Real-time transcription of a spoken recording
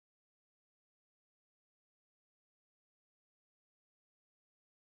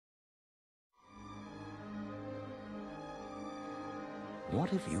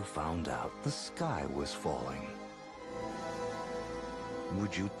What if you found out the sky was falling?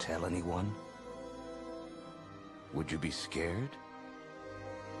 Would you tell anyone? Would you be scared?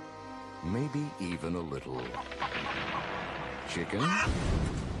 Maybe even a little. Chicken?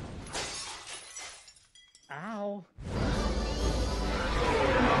 Ow.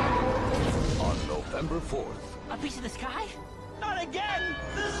 On November 4th. A piece of the sky? Not again!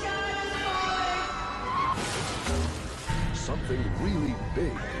 The sky is falling! Something really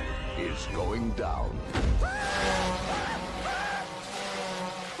big is going down.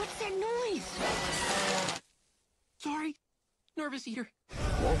 What's that noise? Sorry. Nervous eater.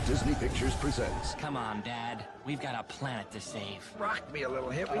 Walt Disney Pictures presents Come on, Dad. We've got a planet to save. Rock me a little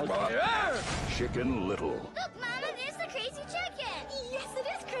hippie boy. Chicken Little. Look, Mama, there's the crazy chicken. Yes, it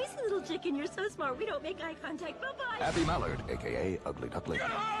is crazy, little chicken. You're so smart. We don't make eye contact. Bye-bye. Abby Mallard, a.k.a. Ugly Duckling.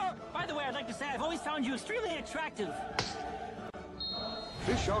 By the way, I'd like to say I've always found you extremely attractive.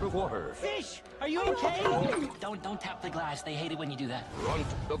 Fish out of water. Fish, are you okay? Don't tap the glass. They hate it when you do that. Runt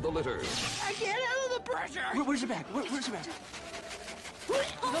of the litter. I can't handle the pressure. Where's your bag? Where's your bag?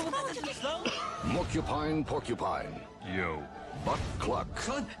 Slow. Mucupine Porcupine. Yo. Buck Cluck.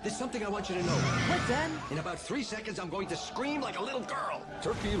 Son, there's something I want you to know. What, Dad? In about 3 seconds, I'm going to scream like a little girl.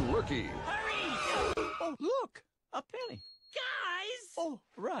 Turkey Lurkey. Hurry! Oh, look, a penny. Guys! Oh,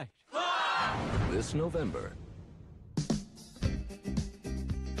 right. This November.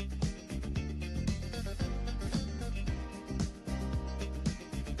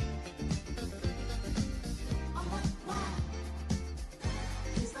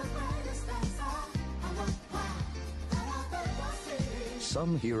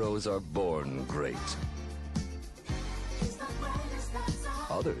 Some heroes are born great.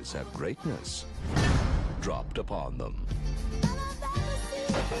 Others have greatness dropped upon them.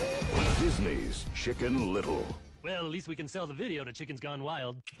 Disney's Chicken Little. Well, at least we can sell the video to Chickens Gone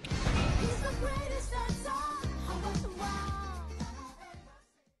Wild.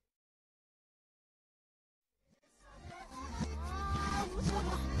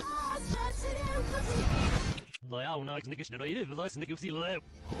 Oh, no, it's Nickish, no, it is, let's Nick see low.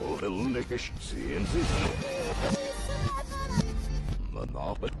 Oh, little Nickish, CNC.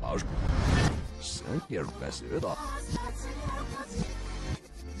 Monopoly. Send your best to the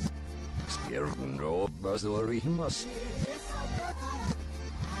Scarecrow Buzzary must.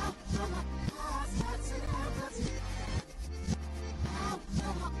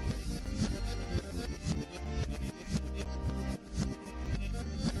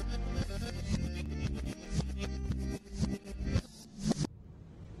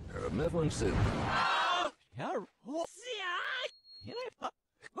 Hermefonsen. Yeah. Oh, Yeah.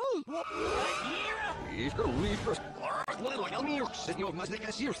 He's the leader. Little, I'm here. Sitting over my neck,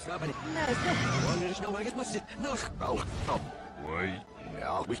 I see her throbbing. No, I get my sit. No. Oh, oh. Wait.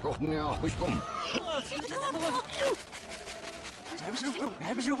 Now we go. Now we go.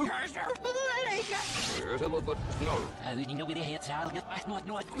 Here's a little bit. No. You know where the heads are. Get back,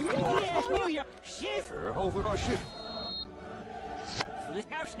 not. Chef! Over our ship. Let's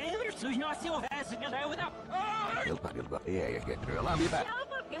go, Sailor. So you're not so fast to get out without. Yeah, you get her. I'll be back.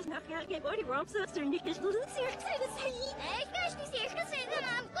 Yes, nog ga ik body romps, dat is er niet eens little circus. Ik was niet zeker gezien,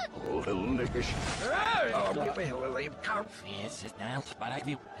 Mom. Goed. Oh, little Nickish. oh, give me a little leave. Yes, sit down. But I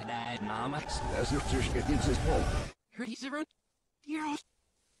do. Dad, Mama. As if there's getting this ball. Ready, Zero? You're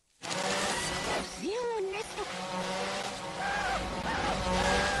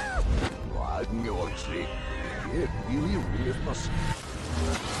I knew I'd see. It really must.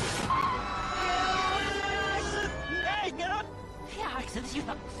 Hey, get up! Yeah, I said you.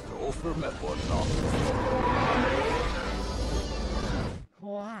 Go for met one now.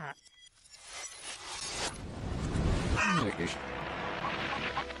 What? Nickish.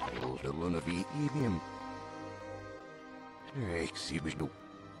 Oh, little enough eat him. Ik zie we doen.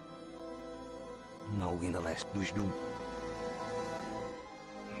 Nou in de les dus doen.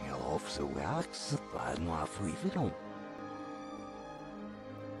 Ja, of zo werkt het, maar nou voor je dan.